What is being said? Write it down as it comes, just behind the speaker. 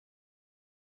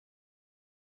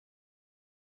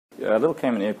Little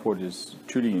Cayman Airport is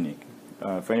truly unique.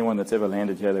 For anyone that's ever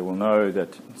landed here, they will know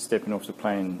that stepping off the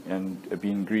plane and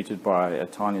being greeted by a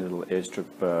tiny little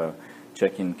airstrip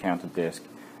check-in counter desk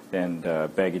and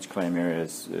baggage claim area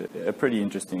is a pretty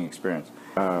interesting experience.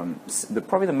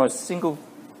 Probably the most single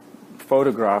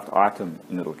photographed item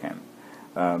in Little Cayman.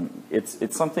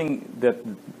 It's something that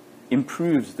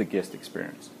improves the guest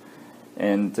experience,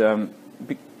 and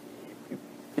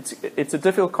it's a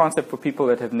difficult concept for people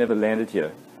that have never landed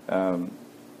here.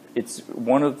 It's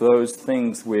one of those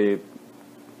things where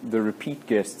the repeat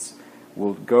guests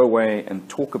will go away and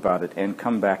talk about it and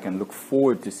come back and look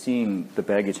forward to seeing the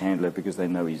baggage handler because they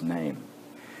know his name.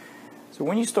 So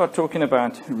when you start talking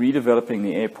about redeveloping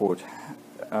the airport,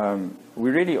 we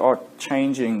really are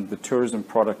changing the tourism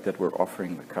product that we're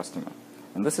offering the customer.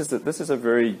 And this is a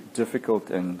very difficult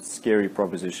and scary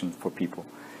proposition for people.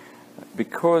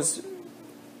 Because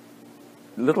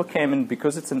Little Cayman,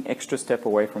 because it's an extra step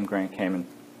away from Grand Cayman,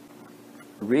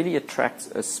 really attracts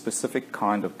a specific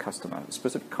kind of customer, a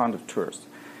specific kind of tourist.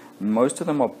 Most of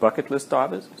them are bucket list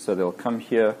divers, so they'll come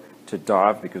here to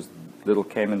dive because Little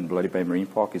Cayman Bloody Bay Marine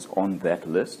Park is on that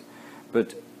list.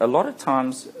 But a lot of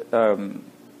times,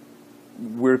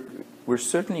 we're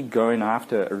certainly going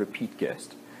after a repeat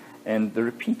guest. And the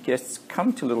repeat guests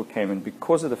come to Little Cayman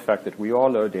because of the fact that we are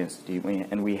low density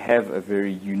and we have a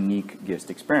very unique guest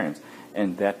experience.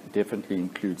 And that definitely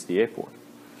includes the airport.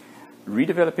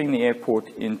 Redeveloping the airport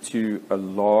into a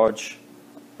large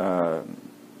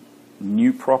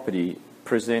new property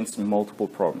presents multiple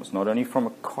problems, not only from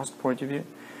a cost point of view,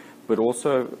 but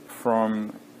also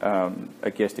from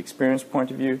a guest experience point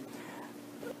of view.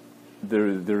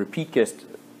 The repeat guest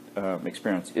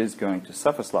experience is going to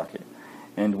suffer slightly.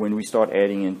 And when we start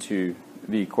adding into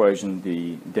the equation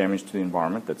the damage to the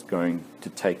environment that's going to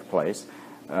take place,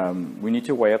 we need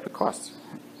to weigh up the costs.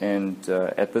 And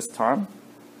at this time,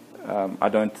 I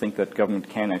don't think that government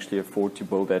can actually afford to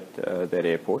build that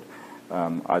airport.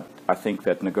 I think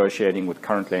that negotiating with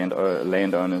current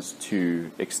landowners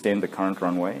to extend the current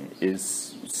runway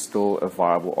is still a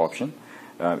viable option,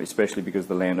 especially because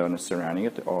the landowners surrounding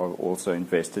it are also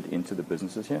invested into the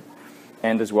businesses here.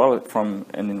 And as well from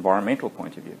an environmental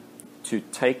point of view. To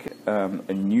take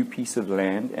a new piece of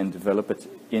land and develop it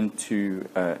into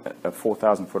a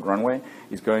 4,000-foot runway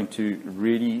is going to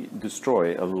really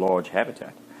destroy a large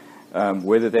habitat.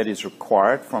 Whether that is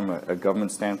required from a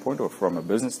government standpoint or from a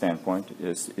business standpoint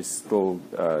is still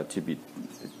to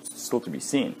be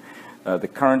seen. The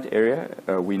current area,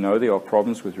 we know there are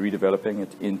problems with redeveloping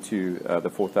it into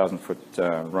the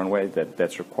 4,000-foot runway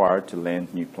that's required to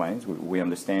land new planes. We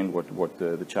understand what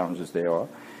the challenges there are,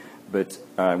 but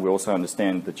we also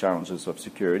understand the challenges of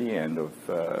security and of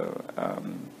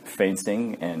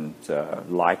fencing and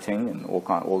lighting and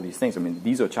all these things. I mean,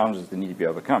 these are challenges that need to be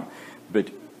overcome. But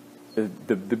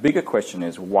the bigger question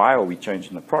is, why are we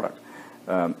changing the product?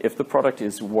 If the product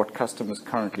is what customers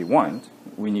currently want,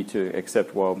 we need to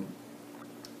accept, well,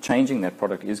 changing that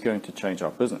product is going to change our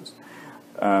business.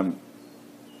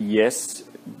 Yes,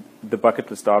 the bucket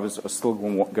list divers are still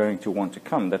going to want to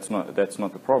come. That's not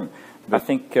the problem. But I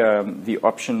think the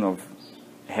option of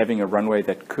having a runway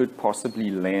that could possibly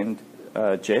land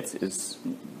jets is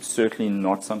certainly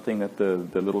not something that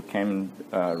the Little Cayman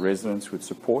residents would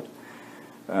support,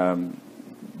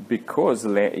 because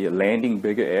landing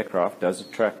bigger aircraft does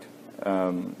attract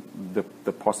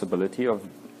the possibility of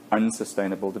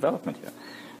unsustainable development here.